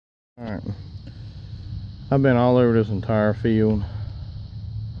Alright, I've been all over this entire field,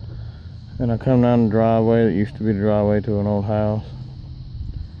 and I come down the driveway that used to be the driveway to an old house,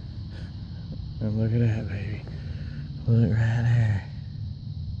 and look at that, baby. Look right there.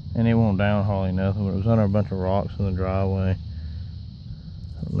 And it won't down hardly nothing, but it was under a bunch of rocks in the driveway. I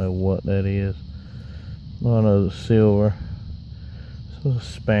don't know what that is. All I know it's silver. This was a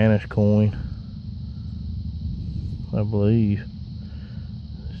Spanish coin, I believe.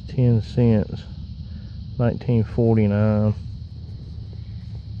 It's 10 cents. 1949.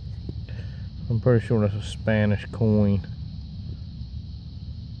 I'm pretty sure that's a Spanish coin.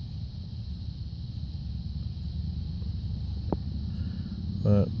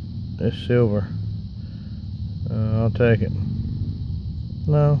 But it's silver. I'll take it.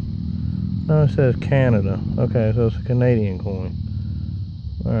 No, it says Canada. Okay, so it's a Canadian coin.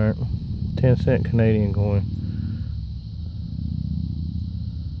 Alright, 10 cent Canadian coin.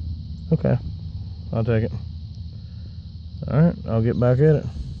 Okay, I'll take it. Alright, I'll get back at it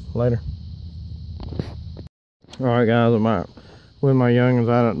later. Alright guys, I'm with my youngins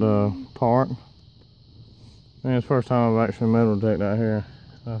out at the park. And it's the first time I've actually metal detected out here.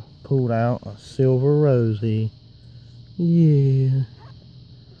 I pulled out a silver Rosie. Yeah.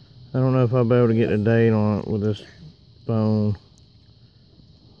 I don't know if I'll be able to get a date on it with this phone.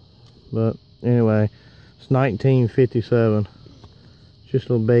 But anyway, it's 1957. It's just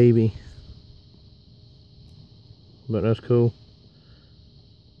a little baby. But that's cool.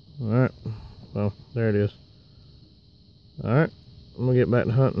 Alright. Well, there it is. Alright. I'm gonna get back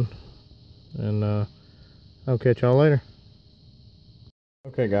to hunting. And I'll catch y'all later.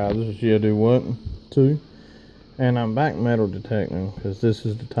 Okay guys, this is Geodude 1, 2. And I'm back metal detecting because this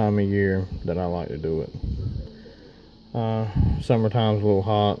is the time of year that I like to do it. Summertime's a little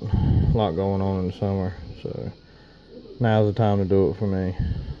hot, a lot going on in the summer, so now's the time to do it for me.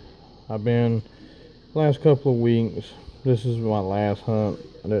 I've been, last couple of weeks, this is my last hunt.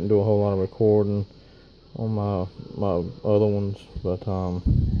 I didn't do a whole lot of recording on my other ones, but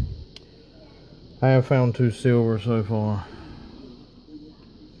I have found 2 silver so far.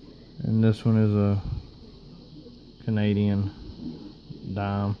 And this one is a Canadian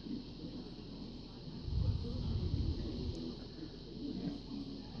dime.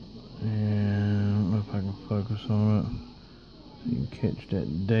 And I don't know if I can focus on it so you can catch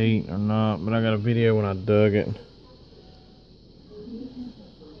that date or not, but I got a video when I dug it.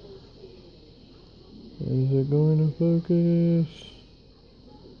 Is it going to focus?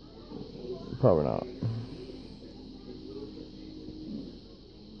 Probably not.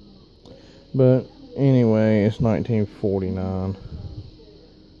 But anyway, it's 1949.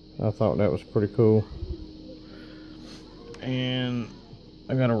 I thought that was pretty cool. And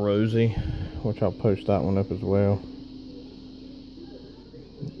I got a Rosie, which I'll post that one up as well.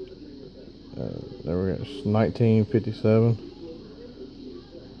 There we go. It's 1957.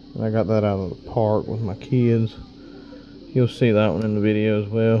 And I got that out of the park with my kids. You'll see that one in the video as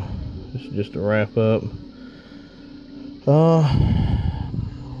well. This is just to wrap up.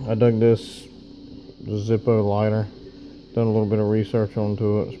 I dug this Zippo lighter. Done a little bit of research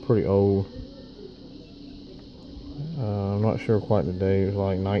onto it. It's pretty old. I'm not sure quite the date. It was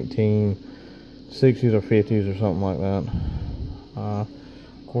like 1960s or 50s or something like that. Of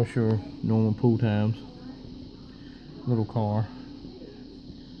course, your normal pull tabs. Little car.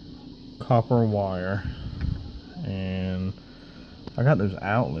 Copper wire. And I got those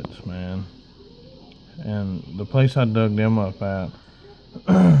outlets, man. And the place I dug them up at,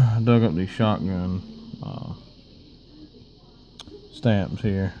 I dug up these shotgun stamps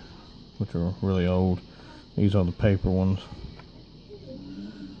here, which are really old. These are the paper ones.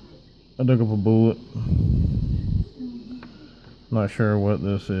 I dug up a bullet. Not sure what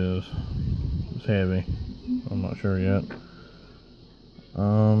this is. It's heavy. I'm not sure yet.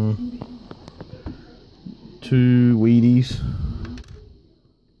 2 Wheaties.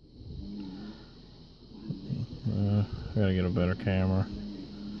 I gotta get a better camera.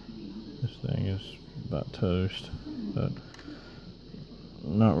 This thing is about toast, but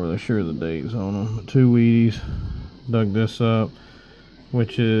I'm not really sure the dates on them. But 2 Wheaties. Dug this up,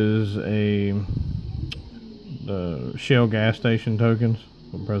 which is the Shell gas station tokens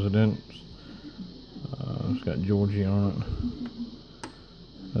for Presidents. It's got Georgie on it.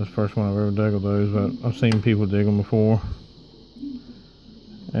 That's the first one I've ever dug of those, but I've seen people dig them before.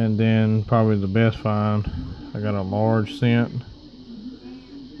 And then probably the best find, I got a large cent.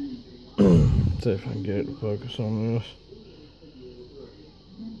 Let's see if I can get it to focus on this.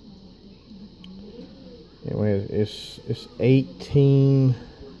 Anyway, it's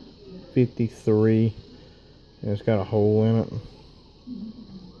 1853, and it's got a hole in it.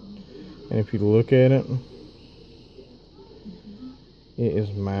 And if you look at it, it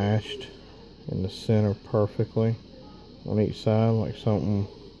is mashed in the center perfectly on each side, like something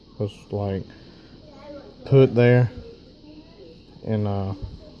was like put there in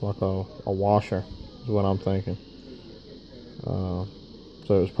like a washer is what I'm thinking. So it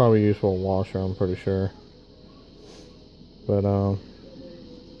was probably used for a washer, I'm pretty sure. But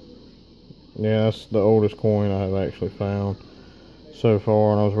yeah, that's the oldest coin I have actually found so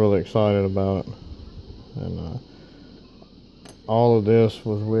far, and I was really excited about it. And all of this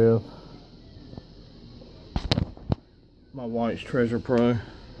was with my White's Treasure Pro.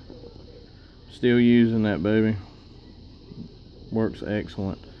 Still using that baby. Works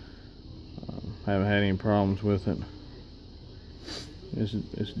excellent. Haven't had any problems with it.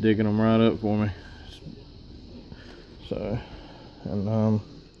 It's digging them right up for me. So, and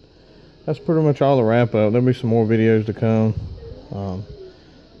that's pretty much all the wrap up. There'll be some more videos to come.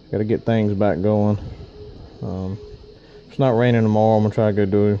 Got to get things back going. If it's not raining tomorrow, I'm gonna try to go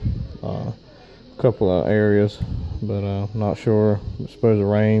do a couple of areas, but I'm not sure. It's supposed to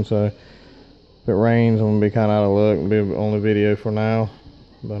rain, so if it rains, I'm gonna be kind of out of luck and be the only video for now.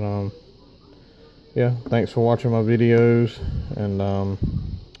 But yeah, thanks for watching my videos, and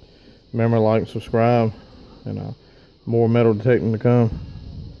remember to like and subscribe, and more metal detecting to come.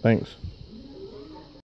 Thanks.